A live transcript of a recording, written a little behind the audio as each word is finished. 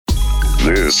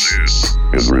This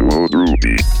is Remote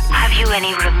Ruby. Have you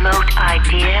any remote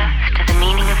idea to the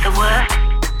meaning of the word?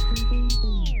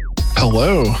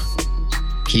 Hello.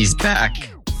 He's back.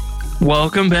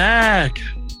 Welcome back.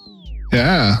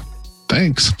 Yeah,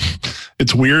 thanks.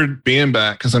 It's weird being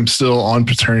back because I'm still on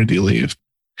paternity leave.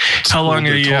 How long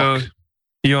are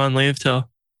you on leave till?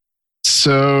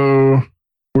 So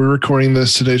we're recording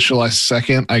this today, July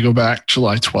 2nd. I go back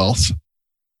July 12th.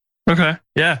 Okay.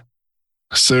 Yeah.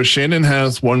 So Shannon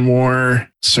has one more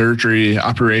surgery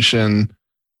operation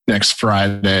next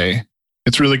Friday.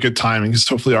 It's really good timing because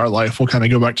hopefully our life will kind of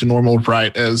go back to normal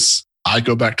right as I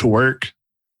go back to work.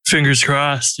 Fingers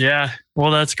crossed. Yeah.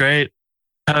 Well, that's great.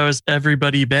 How has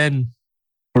everybody been?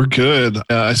 We're good.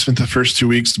 I spent the first 2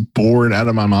 weeks bored out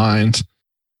of my mind,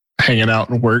 hanging out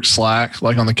in work Slack,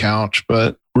 like on the couch,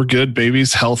 but we're good.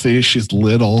 Baby's healthy. She's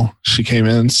little. She came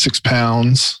in 6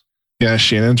 pounds. Yeah,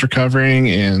 Shannon's recovering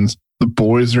and the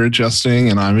boys are adjusting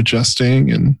and I'm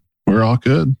adjusting and we're all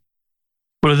good.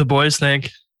 What do the boys think?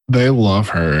 They love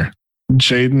her.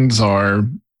 Jaden's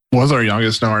was our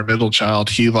youngest, now our middle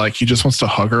child. He just wants to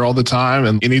hug her all the time.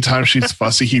 And anytime she's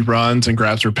fussy, he runs and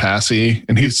grabs her passy.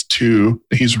 And he's 2.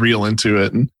 He's real into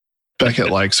it. And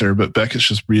Beckett likes her, but Beckett's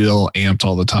just real amped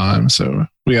all the time. So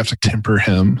we have to temper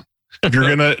him. If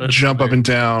you're going to jump weird up and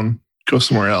down, go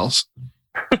somewhere else.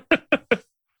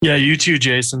 Yeah, you too,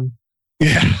 Jason.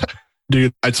 Yeah.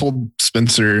 Dude, I told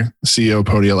Spencer, CEO of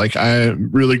Podia,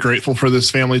 I'm really grateful for this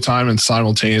family time and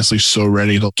simultaneously so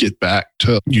ready to get back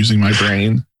to using my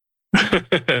brain.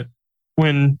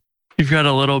 When you've got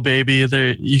a little baby,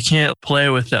 you can't play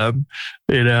with them,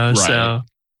 Right. So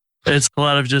it's a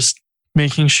lot of just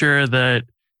making sure that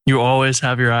you always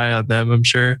have your eye on them, I'm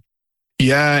sure.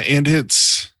 Yeah, and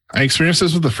I experienced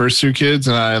this with the first 2 kids,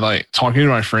 and I talking to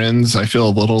my friends, I feel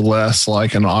a little less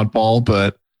like an oddball,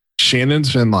 but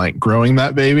Shannon's been growing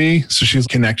that baby. So she's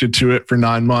connected to it for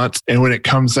 9 months. And when it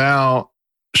comes out,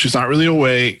 she's not really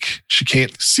awake. She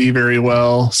can't see very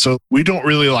well. So we don't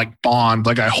really bond.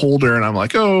 I hold her and I'm I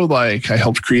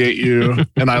helped create you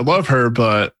and I love her,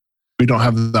 but we don't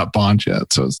have that bond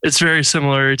yet. So it's very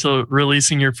similar to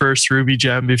releasing your first Ruby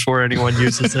gem before anyone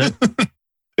uses it.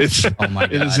 Oh my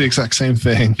God. It is the exact same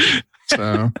thing.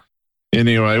 So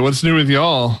anyway, what's new with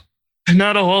y'all?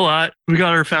 Not a whole lot. We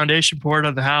got our foundation poured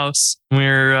on the house.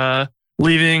 We're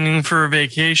leaving for a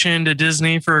vacation to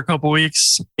Disney for a couple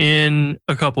weeks in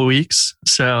a couple weeks.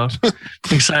 So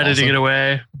excited to get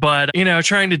away. But,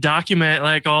 trying to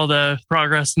document all the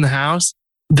progress in the house.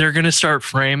 They're going to start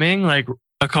framing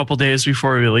a couple days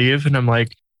before we leave. And I'm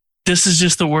this is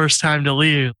just the worst time to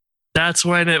leave. That's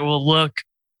when it will look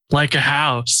like a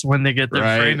house when they get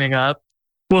their framing up.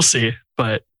 We'll see.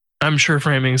 But I'm sure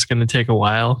framing is going to take a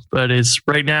while, but it's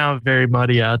right now very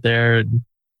muddy out there. And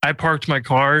I parked my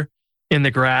car in the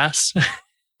grass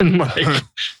and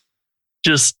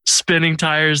just spinning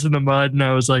tires in the mud. And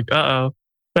I was uh-oh,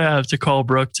 I have to call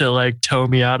Brooke to tow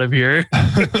me out of here.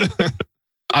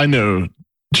 I know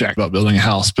jack about building a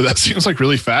house, but that seems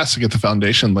really fast to get the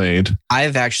foundation laid.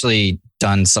 I've actually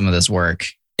done some of this work.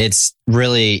 It's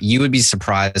really, you would be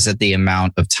surprised at the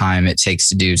amount of time it takes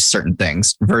to do certain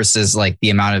things versus the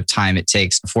amount of time it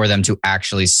takes for them to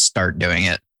actually start doing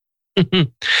it.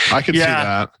 I could see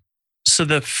that. So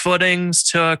the footings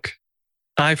took,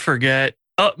 I forget,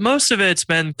 most of it's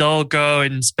been they'll go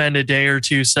and spend a day or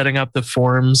 2 setting up the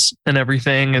forms and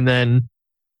everything. And then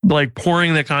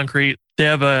pouring the concrete. They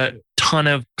have a ton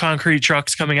of concrete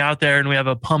trucks coming out there and we have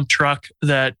a pump truck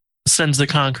that sends the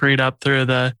concrete up through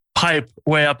the pipe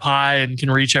way up high and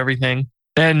can reach everything.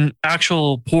 And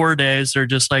actual pour days are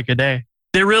just a day.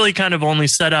 They really kind of only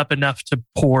set up enough to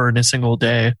pour in a single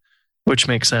day, which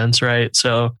makes sense, right?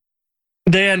 So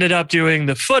they ended up doing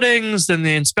the footings, then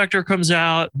the inspector comes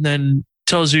out and then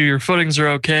tells you your footings are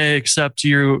okay, except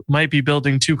you might be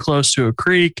building too close to a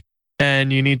creek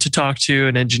and you need to talk to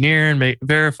an engineer and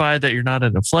verify that you're not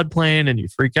in a floodplain, and you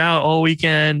freak out all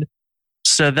weekend.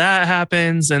 So that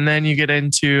happens. And then you get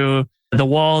into the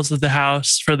walls of the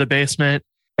house for the basement.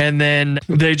 And then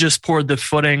they just poured the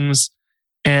footings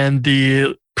and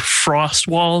the frost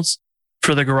walls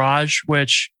for the garage,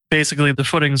 which basically the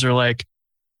footings are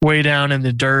way down in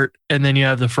the dirt. And then you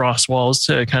have the frost walls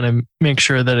to kind of make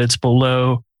sure that it's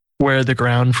below where the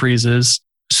ground freezes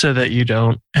so that you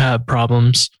don't have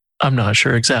problems. I'm not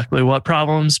sure exactly what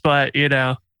problems, but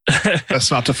That's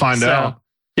not to find out.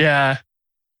 Yeah.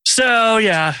 So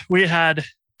we had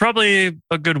probably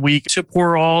a good week to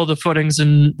pour all the footings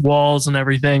and walls and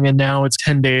everything. And now it's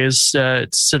 10 days to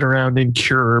sit around and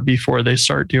cure before they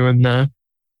start doing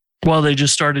they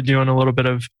just started doing a little bit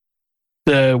of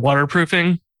the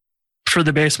waterproofing for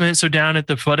the basement. So down at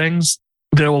the footings,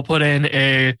 they will put in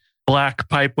a black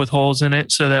pipe with holes in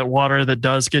it so that water that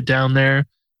does get down there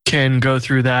can go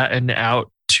through that and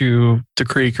out to the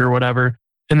creek or whatever.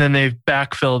 And then they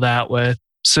backfill that with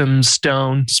some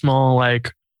stone, small,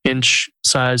 like inch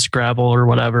sized gravel or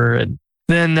whatever. And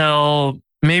then they'll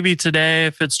maybe today,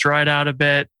 if it's dried out a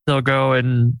bit, they'll go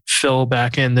and fill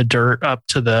back in the dirt up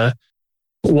to the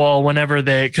wall whenever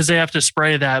because they have to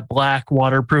spray that black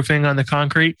waterproofing on the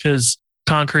concrete because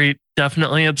concrete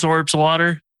definitely absorbs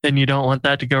water and you don't want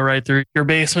that to go right through your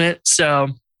basement. So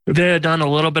they had done a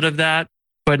little bit of that,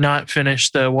 but not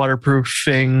finished the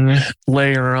waterproofing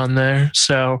layer on there.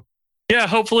 So yeah,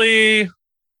 hopefully,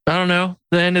 I don't know,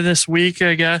 the end of this week,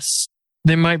 I guess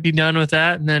they might be done with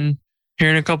that. And then here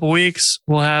in a couple weeks,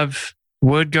 we'll have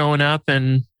wood going up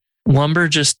and lumber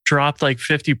just dropped like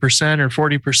 50% or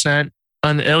 40%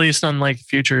 on at least on like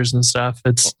futures and stuff.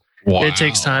 It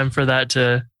takes time for that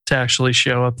to actually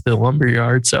show up the lumber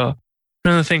yard. So I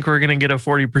don't think we're going to get a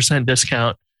 40%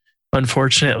 discount,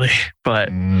 unfortunately, but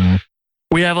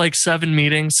we have like 7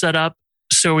 meetings set up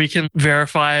so we can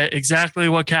verify exactly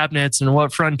what cabinets and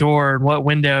what front door and what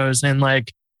windows and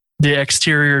like the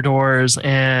exterior doors,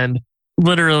 and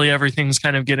literally everything's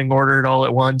kind of getting ordered all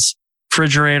at once.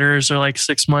 Refrigerators are like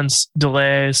 6 months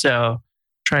delay. So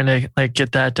trying to like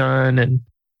get that done, and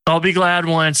I'll be glad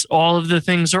once all of the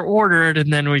things are ordered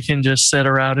and then we can just sit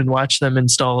around and watch them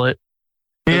install it.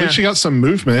 At least you got some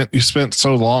movement. You spent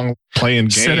so long playing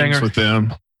games with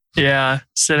them. Yeah,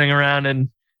 sitting around and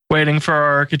waiting for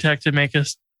our architect to make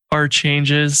us our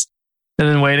changes, and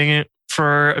then waiting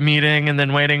for a meeting, and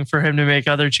then waiting for him to make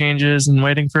other changes, and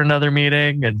waiting for another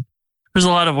meeting. And there's a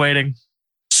lot of waiting.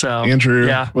 So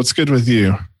Andrew, what's good with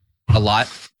you? A lot.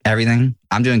 Everything.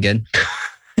 I'm doing good.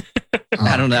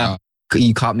 I don't know.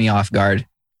 You caught me off guard.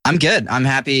 I'm good. I'm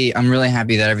happy. I'm really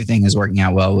happy that everything is working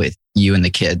out well with you and the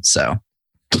kids. So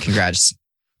congrats.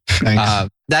 Thanks.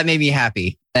 That made me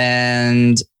happy.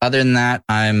 And other than that,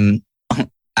 I'm,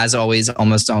 as always,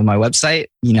 almost on my website.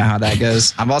 You know how that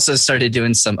goes. I've also started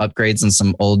doing some upgrades and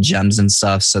some old gems and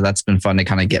stuff. So that's been fun to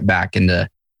kind of get back into,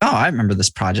 I remember this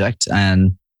project.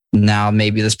 And now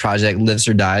maybe this project lives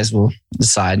or dies. We'll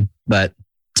decide. But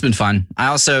it's been fun. I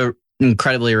also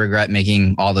incredibly regret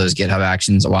making all those GitHub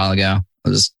actions a while ago. It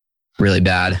was really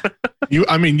bad. You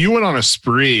went on a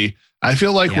spree. I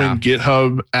feel like when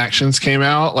GitHub actions came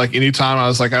out, like anytime I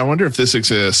was like, I wonder if this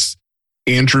exists.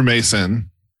 Andrew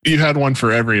Mason, you had one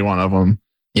for every one of them.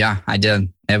 Yeah, I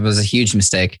did. It was a huge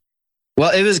mistake. Well,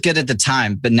 it was good at the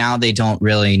time, but now they don't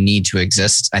really need to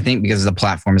exist. I think because the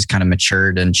platform has kind of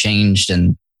matured and changed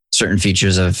and certain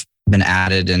features have been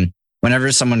added. And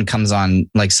whenever someone comes on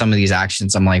like some of these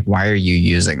actions, I'm like, why are you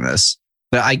using this?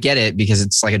 But I get it because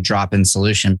it's like a drop-in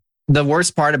solution. The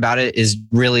worst part about it is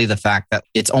really the fact that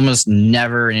it's almost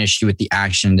never an issue with the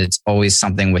action. It's always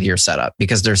something with your setup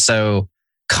because they're so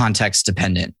context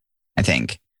dependent, I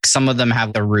think. Some of them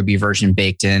have the Ruby version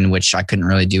baked in, which I couldn't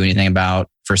really do anything about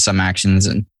for some actions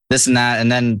and this and that. And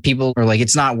then people are like,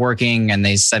 it's not working. And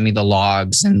they send me the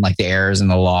logs and like the errors in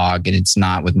the log and it's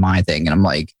not with my thing. And I'm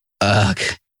like, ugh.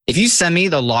 If you send me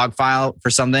the log file for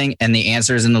something and the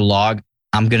answer is in the log,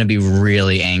 I'm going to be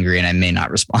really angry and I may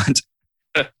not respond.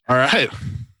 All right.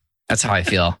 That's how I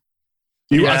feel.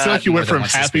 I feel like you went from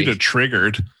happy to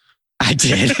triggered. I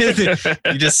did.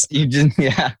 you didn't.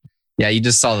 Yeah. Yeah. You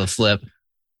just saw the flip.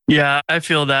 Yeah. I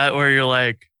feel that where you're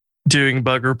like doing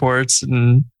bug reports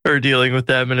or dealing with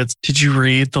them. And it's, did you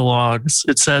read the logs?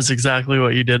 It says exactly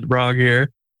what you did wrong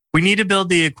here. We need to build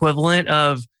the equivalent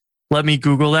of let me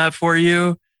Google that for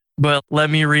you, but let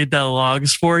me read the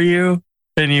logs for you.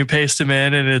 And you paste them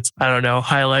in and it's, I don't know,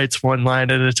 highlights one line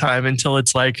at a time until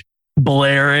it's like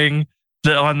blaring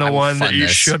on the one that you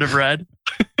should have read.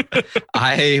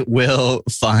 I will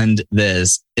fund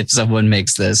this if someone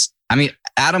makes this. I mean,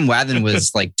 Adam Wathan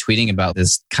was like tweeting about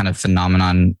this kind of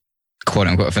phenomenon, quote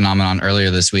unquote phenomenon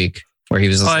earlier this week where he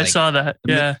was just I saw that.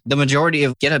 Yeah. The majority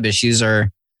of GitHub issues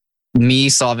are me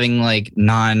solving like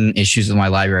non-issues with my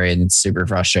library and it's super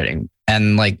frustrating.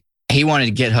 And like, he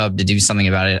wanted GitHub to do something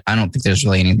about it. I don't think there's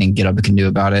really anything GitHub can do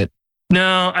about it.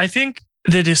 No, I think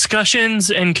the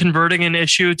discussions and converting an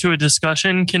issue to a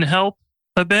discussion can help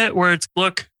a bit where it's,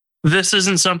 look, this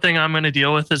isn't something I'm going to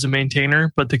deal with as a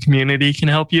maintainer, but the community can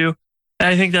help you. And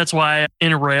I think that's why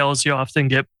in Rails, you often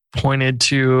get pointed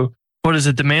to, what is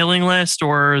it, the mailing list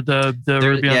or the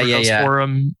Ruby on Rails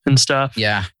forum and stuff.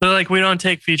 Yeah. They're like, we don't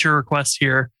take feature requests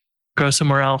here. Go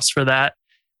somewhere else for that.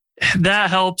 That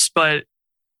helps, but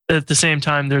at the same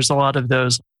time, there's a lot of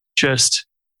those just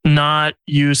not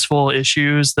useful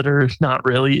issues that are not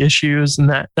really issues. And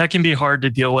that can be hard to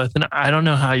deal with. And I don't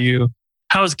know how you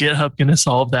how is GitHub going to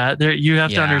solve that? You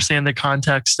have to understand the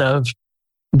context of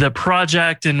the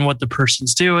project and what the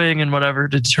person's doing and whatever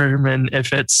to determine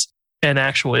if it's an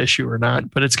actual issue or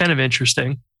not. But it's kind of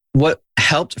interesting. What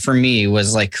helped for me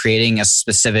was like creating a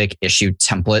specific issue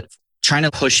template, trying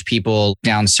to push people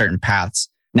down certain paths.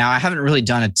 Now, I haven't really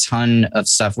done a ton of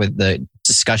stuff with the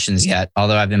discussions yet,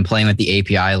 although I've been playing with the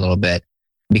API a little bit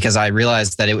because I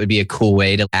realized that it would be a cool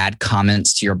way to add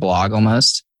comments to your blog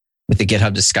almost with the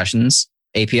GitHub discussions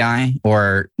API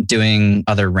or doing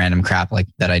other random crap like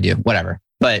that I do, whatever.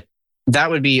 But that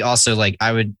would be also like,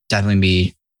 I would definitely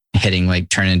be hitting like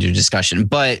turn into a discussion.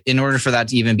 But in order for that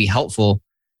to even be helpful,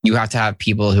 you have to have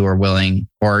people who are willing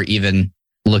or even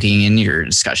looking in your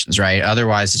discussions, right?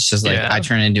 Otherwise, it's just like I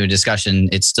turn it into a discussion,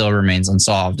 it still remains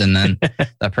unsolved. And then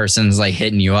that person's like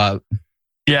hitting you up.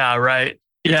 Yeah, right.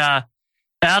 Yeah.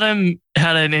 Adam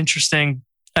had an interesting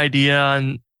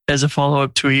idea as a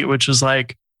follow-up tweet, which was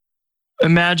like,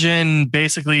 imagine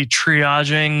basically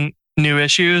triaging new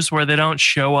issues where they don't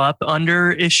show up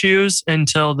under issues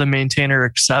until the maintainer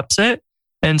accepts it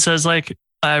and says like,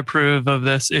 I approve of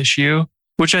this issue,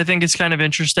 which I think is kind of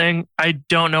interesting. I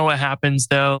don't know what happens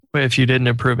though if you didn't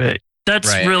approve it. That's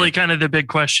really kind of the big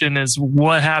question is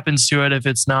what happens to it if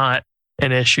it's not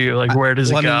an issue? Like where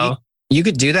does it go? You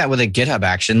could do that with a GitHub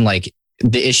action. Like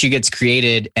the issue gets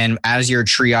created and as you're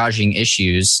triaging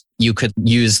issues, you could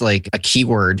use like a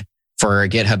keyword for a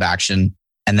GitHub action.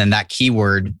 And then that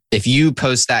keyword, if you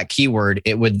post that keyword,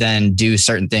 it would then do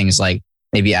certain things like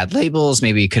maybe add labels,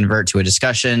 maybe convert to a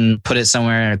discussion, put it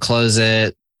somewhere, close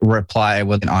it, reply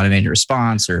with an automated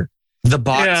response, or the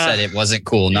bot said it wasn't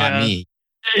cool, not me.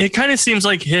 It kind of seems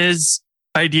like his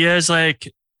idea is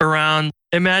like around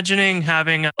imagining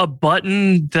having a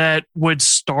button that would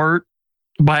start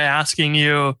by asking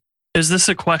you, is this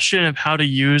a question of how to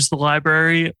use the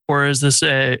library? Or is this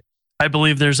I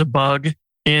believe there's a bug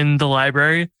in the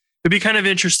library. It'd be kind of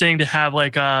interesting to have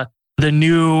like the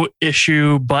new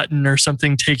issue button or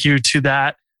something take you to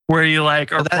that where you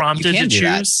like are prompted to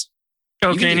choose.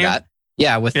 You can do that.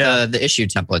 Yeah, with the issue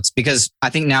templates, because I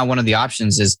think now one of the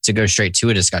options is to go straight to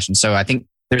a discussion. So I think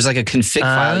there's like a config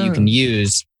file you can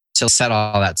use to set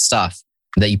all that stuff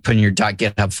that you put in your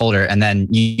 .github folder. And then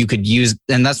you could use,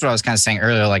 and that's what I was kind of saying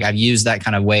earlier, like I've used that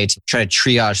kind of way to try to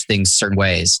triage things certain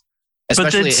ways.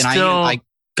 Especially,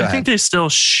 I think they still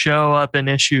show up in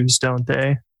issues, don't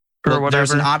they? Or whatever.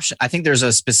 There's an option. I think there's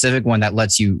a specific one that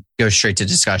lets you go straight to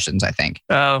discussions, I think.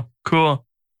 Oh, cool.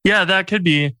 Yeah, that could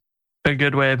be a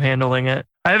good way of handling it.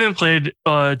 I haven't played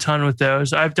a ton with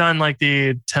those. I've done like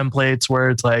the templates where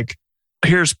it's like,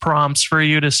 here's prompts for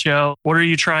you to show. What are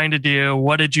you trying to do?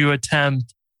 What did you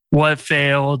attempt? What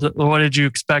failed? What did you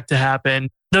expect to happen?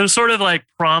 Those sort of like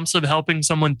prompts of helping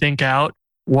someone think out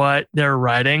what they're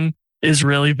writing is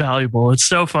really valuable. It's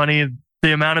so funny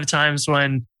the amount of times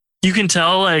when you can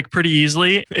tell like pretty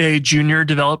easily a junior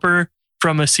developer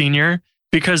from a senior,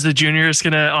 because the junior is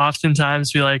going to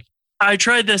oftentimes be like, I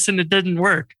tried this and it didn't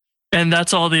work. And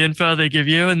that's all the info they give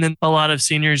you. And then a lot of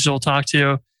seniors you'll talk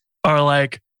to are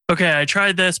like, okay, I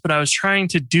tried this, but I was trying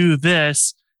to do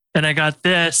this and I got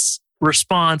this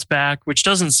response back, which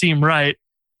doesn't seem right.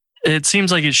 It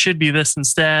seems like it should be this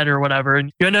instead or whatever.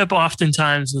 And you end up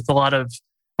oftentimes with a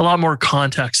lot more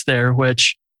context there,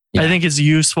 which I think is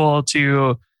useful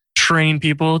to train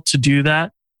people to do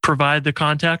that, provide the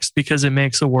context, because it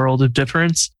makes a world of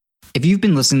difference. If you've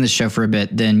been listening to this show for a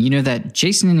bit, then you know that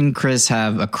Jason and Chris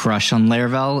have a crush on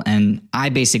Laravel, and I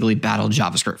basically battle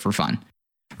JavaScript for fun.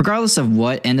 Regardless of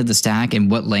what end of the stack and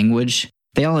what language,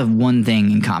 they all have one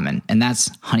thing in common, and that's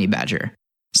Honeybadger.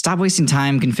 Stop wasting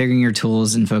time configuring your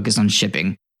tools and focus on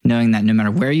shipping, knowing that no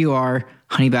matter where you are,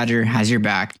 Honeybadger has your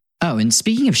back. Oh, and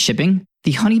speaking of shipping,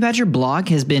 the Honeybadger blog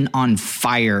has been on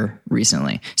fire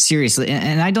recently. Seriously,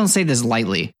 and I don't say this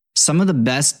lightly. Some of the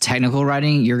best technical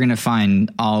writing you're going to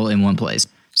find all in one place.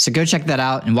 So go check that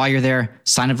out. And while you're there,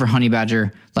 sign up for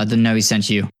Honeybadger. Let them know we sent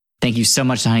you. Thank you so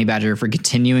much to Honeybadger for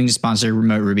continuing to sponsor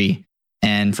Remote Ruby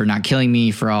and for not killing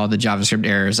me for all the JavaScript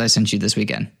errors I sent you this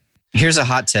weekend. Here's a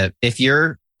hot tip. If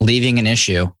you're leaving an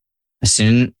issue, as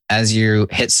soon as you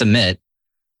hit submit,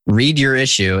 read your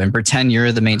issue and pretend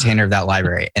you're the maintainer of that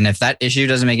library. And if that issue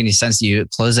doesn't make any sense to you,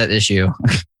 close that issue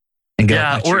and go.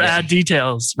 Yeah, or add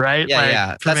details, right? Yeah, like,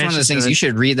 yeah. That's one of those things you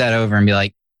should read that over and be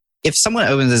like, if someone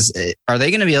opens this, are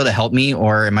they going to be able to help me,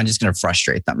 or am I just going to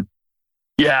frustrate them?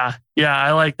 Yeah,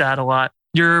 I like that a lot.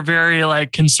 You're very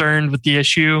like concerned with the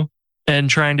issue and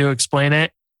trying to explain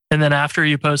it. And then after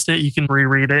you post it, you can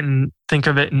reread it and think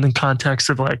of it in the context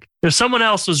of like, if someone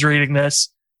else was reading this,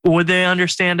 would they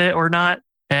understand it or not?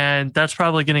 And that's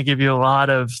probably going to give you a lot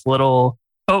of little,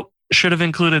 should have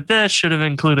included this, should have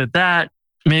included that.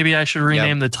 Maybe I should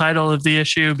rename the title of the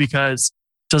issue because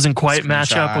it doesn't quite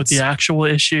match up with the actual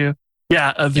issue.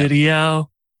 Yeah, a video.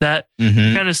 That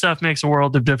kind of stuff makes a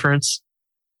world of difference.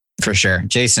 For sure.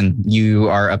 Jason, you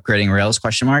are upgrading Rails,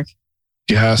 question mark?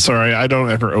 Yeah, sorry. I don't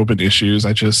ever open issues.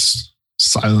 I just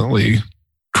silently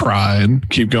cry and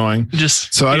keep going. You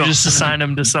just assign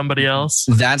them to somebody else.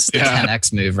 That's the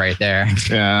 10x move right there.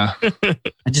 Yeah.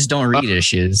 I just don't read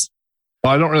issues.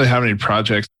 Well, I don't really have any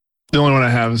projects. The only one I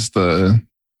have is the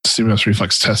CMS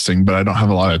reflex testing, but I don't have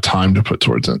a lot of time to put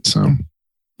towards it. So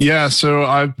yeah, so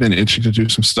I've been itching to do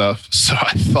some stuff. So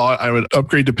I thought I would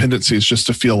upgrade dependencies just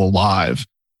to feel alive.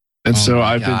 And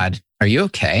Are you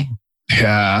okay?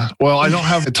 Yeah. Well, I don't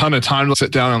have a ton of time to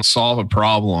sit down and solve a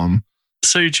problem.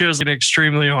 So you chose an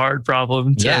extremely hard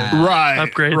problem to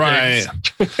upgrade. Right.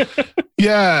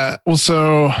 Yeah. Well,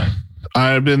 so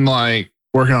I've been like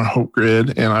working on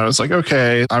HopeGrid and I was like,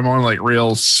 okay, I'm on like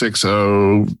Rails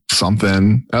 6.0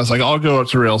 something. I was like, I'll go up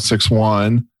to Rails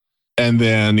 6.1. And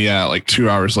then, like 2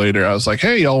 hours later, I was like,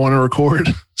 hey, y'all want to record?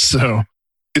 So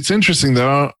it's interesting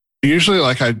though. Usually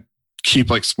like I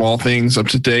keep like small things up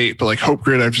to date, but like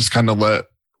HopeGrid, I've just kind of let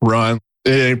run.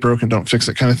 It ain't broken, don't fix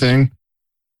it kind of thing.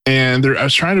 And I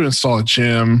was trying to install a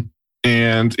gem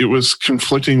and it was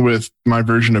conflicting with my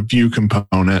version of Vue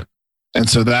component. And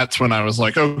so that's when I was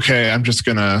like, okay, I'm just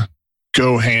going to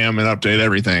go ham and update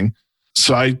everything.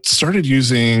 So I started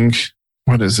using,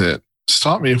 what is it?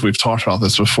 Stop me if we've talked about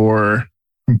this before.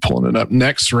 I'm pulling it up.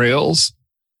 NextRails.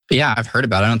 Yeah, I've heard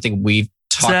about it. I don't think we've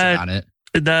talked about it.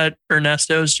 Is that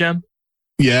Ernesto's gem?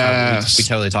 Yes. We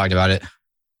totally talked about it.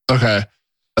 Okay.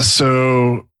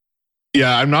 So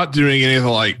yeah, I'm not doing any of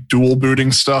the like dual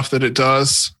booting stuff that it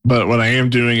does, but what I am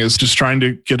doing is just trying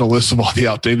to get a list of all the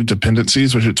outdated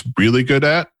dependencies, which it's really good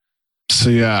at. So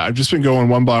yeah, I've just been going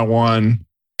one by one.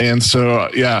 And so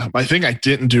my thing I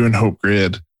didn't do in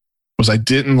HopeGrid was I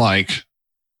didn't like,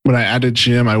 when I added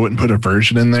gem, I wouldn't put a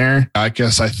version in there. I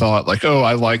guess I thought like, oh,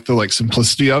 I like the like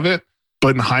simplicity of it.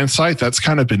 But in hindsight, that's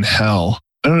kind of been hell.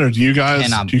 I don't know. Do you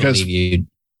guys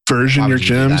version your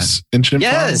gems in gem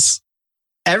files? Yes.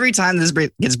 Every time this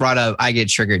gets brought up, I get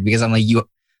triggered because I'm like,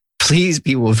 please,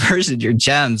 people, version your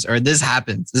gems or this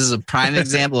happens. This is a prime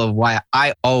example of why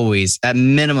I always, at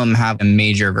minimum, have a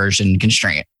major version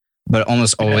constraint, but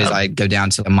almost always I go down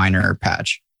to a minor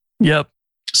patch. Yep.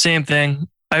 Same thing.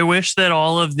 I wish that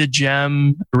all of the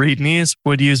gem readmes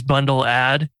would use bundle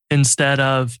add instead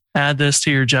of add this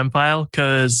to your gem file,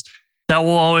 because that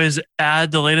will always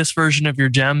add the latest version of your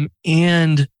gem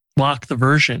and lock the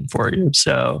version for you.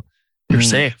 So you're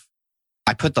safe.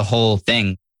 I put the whole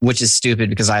thing, which is stupid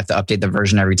because I have to update the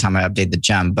version every time I update the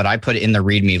gem, but I put it in the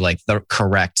README like the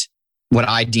correct, what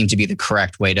I deem to be the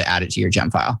correct way to add it to your gem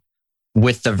file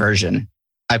with the version.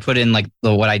 I put in like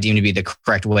what I deem to be the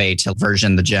correct way to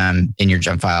version the gem in your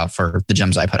gem file for the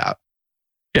gems I put out.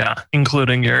 Yeah,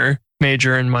 including your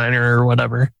major and minor or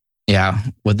whatever. Yeah,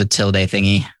 with the tilde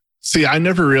thingy. See, I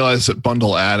never realized that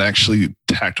bundle add actually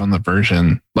tacked on the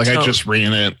version. Like I just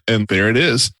ran it and there it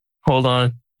is. Hold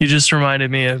on. You just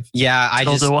reminded me of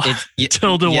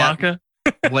Tilde Waka.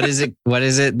 What is it?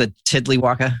 The Tiddly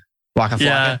Waka? Waka Flocka?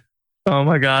 Yeah. Oh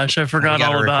my gosh. I forgot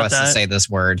all about that. To say this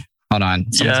word. Hold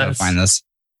on. Someone's going to find this.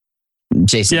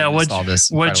 Jason,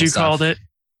 what'd you called it?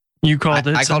 You called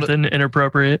it something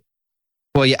inappropriate.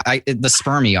 Well, yeah, the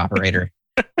spermy operator.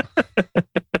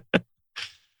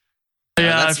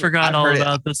 Yeah, I forgot all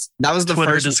about this. That was the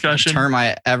Twitter first discussion term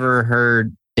I ever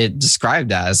heard it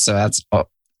described as. So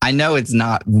I know it's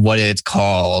not what it's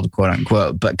called, quote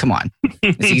unquote, but come on.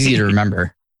 It's easy to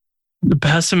remember. The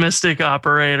pessimistic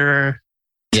operator,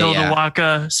 Tilde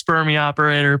Waka, spermy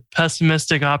operator,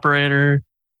 pessimistic operator.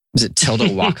 Is it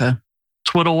Tilde Waka?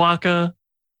 Twiddle Waka.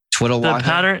 Twiddle Waka. The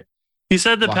pattern. He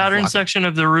said the pattern section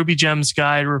of the Ruby Gems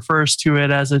guide refers to it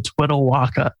as a Twiddle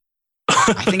Waka.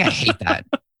 I think I hate that.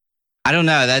 I don't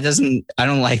know. I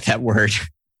don't like that word.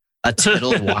 A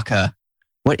Twiddle Waka.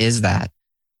 What is that?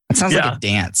 It sounds like a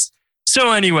dance.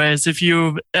 So anyways, if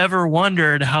you've ever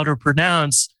wondered how to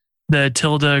pronounce the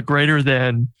tilde greater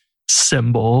than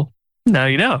symbol, now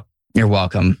you know. You're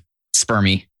welcome.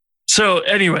 Spermy. So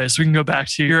anyways, we can go back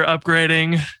to your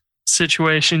upgrading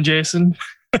situation, Jason.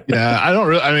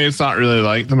 Yeah, it's not really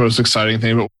like the most exciting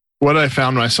thing, but what I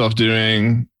found myself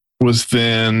doing was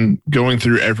then going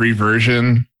through every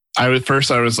version. I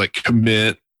was like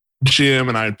commit gem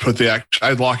and I'd put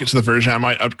I'd lock it to the version. I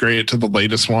might upgrade it to the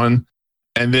latest one.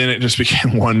 And then it just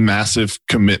became one massive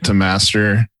commit to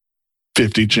master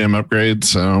 50 gem upgrade.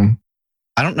 So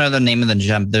I don't know the name of the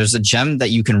gem. There's a gem that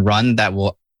you can run that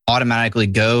will automatically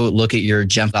go look at your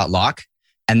gem.lock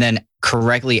and then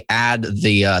correctly add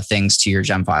the things to your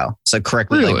gem file. So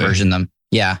correctly like version them.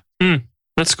 Yeah.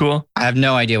 That's cool. I have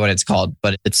no idea what it's called,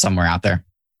 but it's somewhere out there.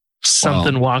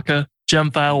 Something Waka.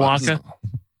 Gem file Waka.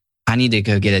 I need to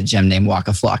go get a gem named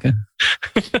Waka Flocka.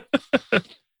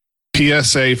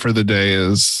 PSA for the day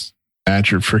is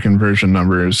add your freaking version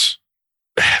numbers.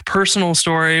 Personal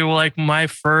story, like my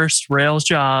first Rails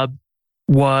job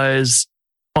was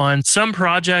on some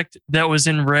project that was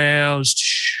in Rails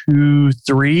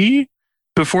 2.3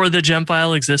 before the gem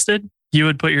file existed. You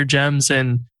would put your gems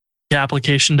in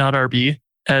application.rb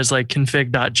as like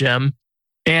config.gem.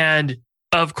 And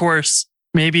of course,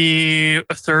 maybe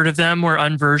a third of them were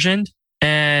unversioned,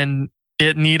 and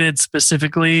it needed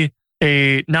specifically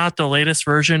not the latest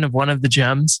version of one of the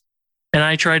gems. And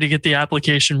I tried to get the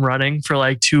application running for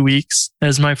like 2 weeks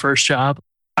as my first job.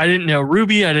 I didn't know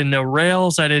Ruby. I didn't know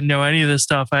Rails. I didn't know any of this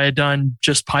stuff. I had done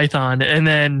just Python. And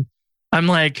then I'm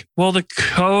like, well, the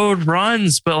code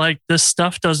runs, but like this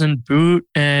stuff doesn't boot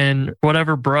and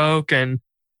whatever broke and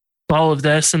all of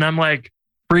this. And I'm like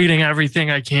reading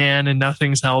everything I can and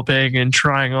nothing's helping and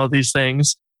trying all these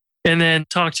things. And then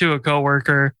talk to a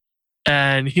coworker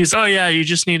and he's, oh yeah, you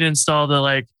just need to install the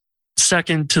like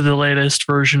second to the latest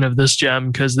version of this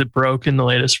gem because it broke in the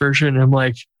latest version. And I'm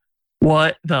like,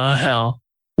 what the hell?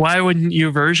 Why wouldn't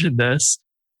you version this?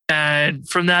 And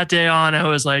from that day on, I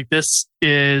was like, this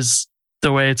is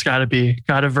the way it's got to be.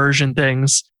 Got to version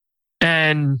things.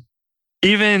 And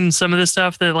even some of the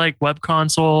stuff that like Web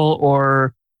Console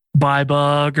or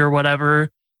Bybug or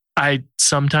whatever, I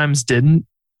sometimes didn't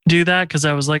do that because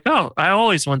I was like, oh, I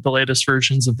always want the latest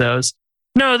versions of those.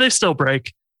 No, they still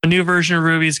break. A new version of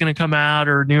Ruby is going to come out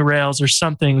or new Rails or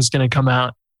something's going to come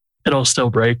out. It'll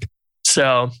still break.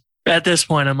 So at this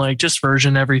point, I'm like, just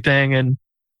version everything. And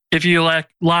if you like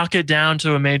lock it down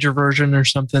to a major version or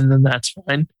something, then that's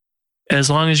fine. As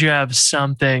long as you have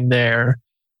something there,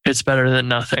 it's better than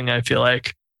nothing, I feel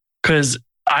like. Because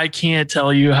I can't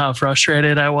tell you how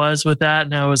frustrated I was with that.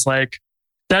 And I was like,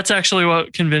 that's actually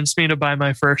what convinced me to buy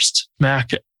my first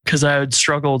Mac, because I had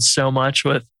struggled so much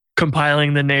with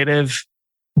compiling the native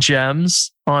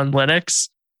gems on Linux.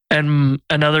 And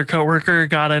another coworker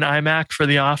got an iMac for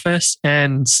the office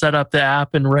and set up the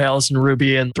app in Rails and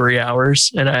Ruby in 3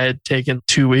 hours. And I had taken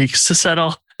 2 weeks to set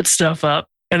all that stuff up.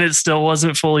 And it still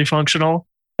wasn't fully functional.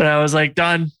 And I was like,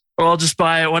 done. Well, I'll just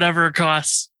buy it, whatever it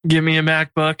costs. Give me a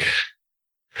MacBook.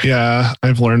 Yeah,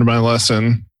 I've learned my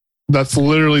lesson. That's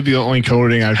literally the only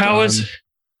coding I've done.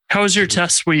 How was your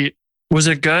test suite? Was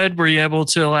it good? Were you able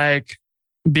to like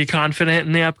be confident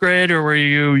in the upgrade, or were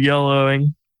you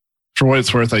YOLOing? For what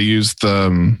it's worth, I used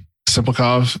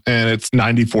Simplecov, and it's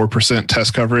 94%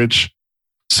 test coverage.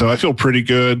 So I feel pretty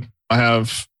good. I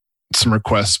have some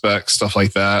request specs, stuff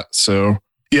like that. So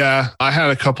yeah, I had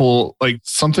a couple, like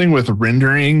something with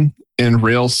rendering in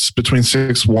Rails between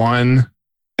 6.1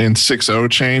 and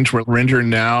 6.0 change, where render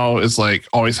now is like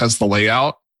always has the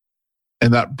layout.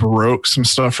 And that broke some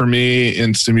stuff for me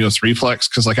in Stimulus Reflex,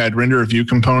 because like I'd render a view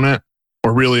component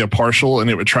or really a partial,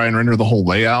 and it would try and render the whole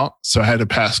layout. So I had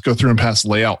to go through and pass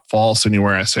layout false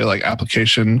anywhere I say like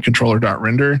application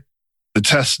controller.render. The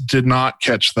test did not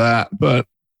catch that, but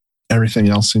everything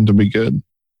else seemed to be good.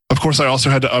 Of course, I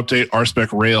also had to update RSpec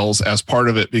Rails as part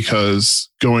of it, because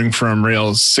going from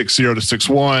Rails 6.0 to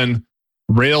 6.1,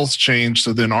 Rails changed,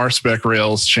 so then RSpec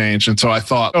Rails changed. And so I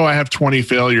thought, oh, I have 20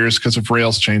 failures because of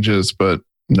Rails changes, but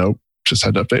nope, just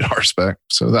had to update RSpec.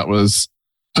 So that was,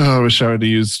 I wish I would have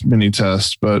used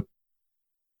Minitest, but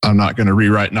I'm not going to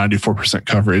rewrite 94%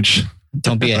 coverage.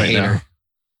 Don't be a right hater. now.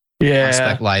 Yeah.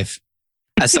 RSpec life.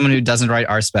 As someone who doesn't write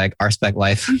RSpec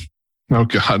life. Oh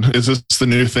God, is this the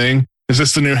new thing? Is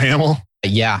this the new Haml?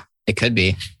 Yeah, it could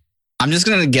be. I'm just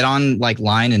going to get on like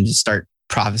line and just start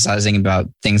prophesizing about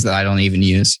things that I don't even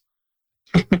use.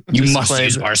 You must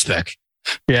use RSpec.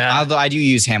 Yeah. Although I do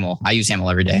use Haml. I use Haml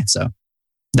every day. So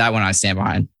that one I stand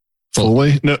behind.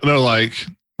 Fully? No, like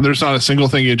there's not a single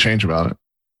thing you'd change about it.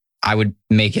 I would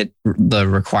make it the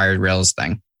required Rails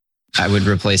thing. I would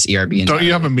replace ERB. Don't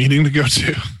you have a meeting to go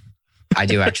to? I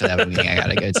do actually have a meeting I got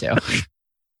to go to.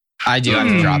 I do have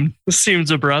to drop. This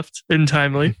seems abrupt and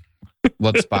timely.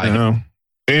 Whoops, bye. I know.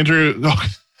 Andrew.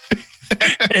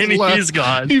 And he's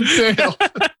gone. He failed.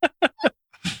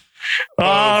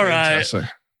 All right. Fantastic.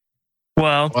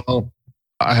 Well,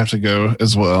 I have to go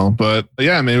as well. But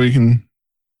yeah, maybe we can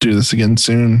do this again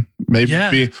soon.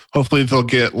 Maybe, hopefully they'll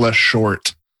get less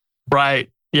short. right.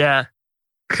 Yeah.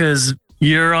 Because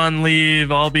you're on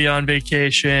leave. I'll be on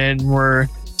vacation. We're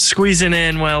squeezing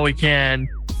in while we can.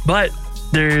 But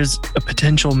there's a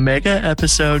potential mega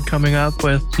episode coming up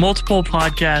with multiple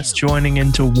podcasts joining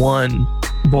into one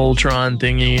Voltron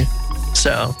thingy.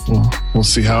 So We'll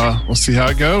see how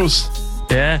it goes.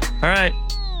 yeah. All right.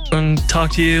 And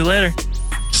talk to you later.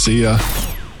 See ya.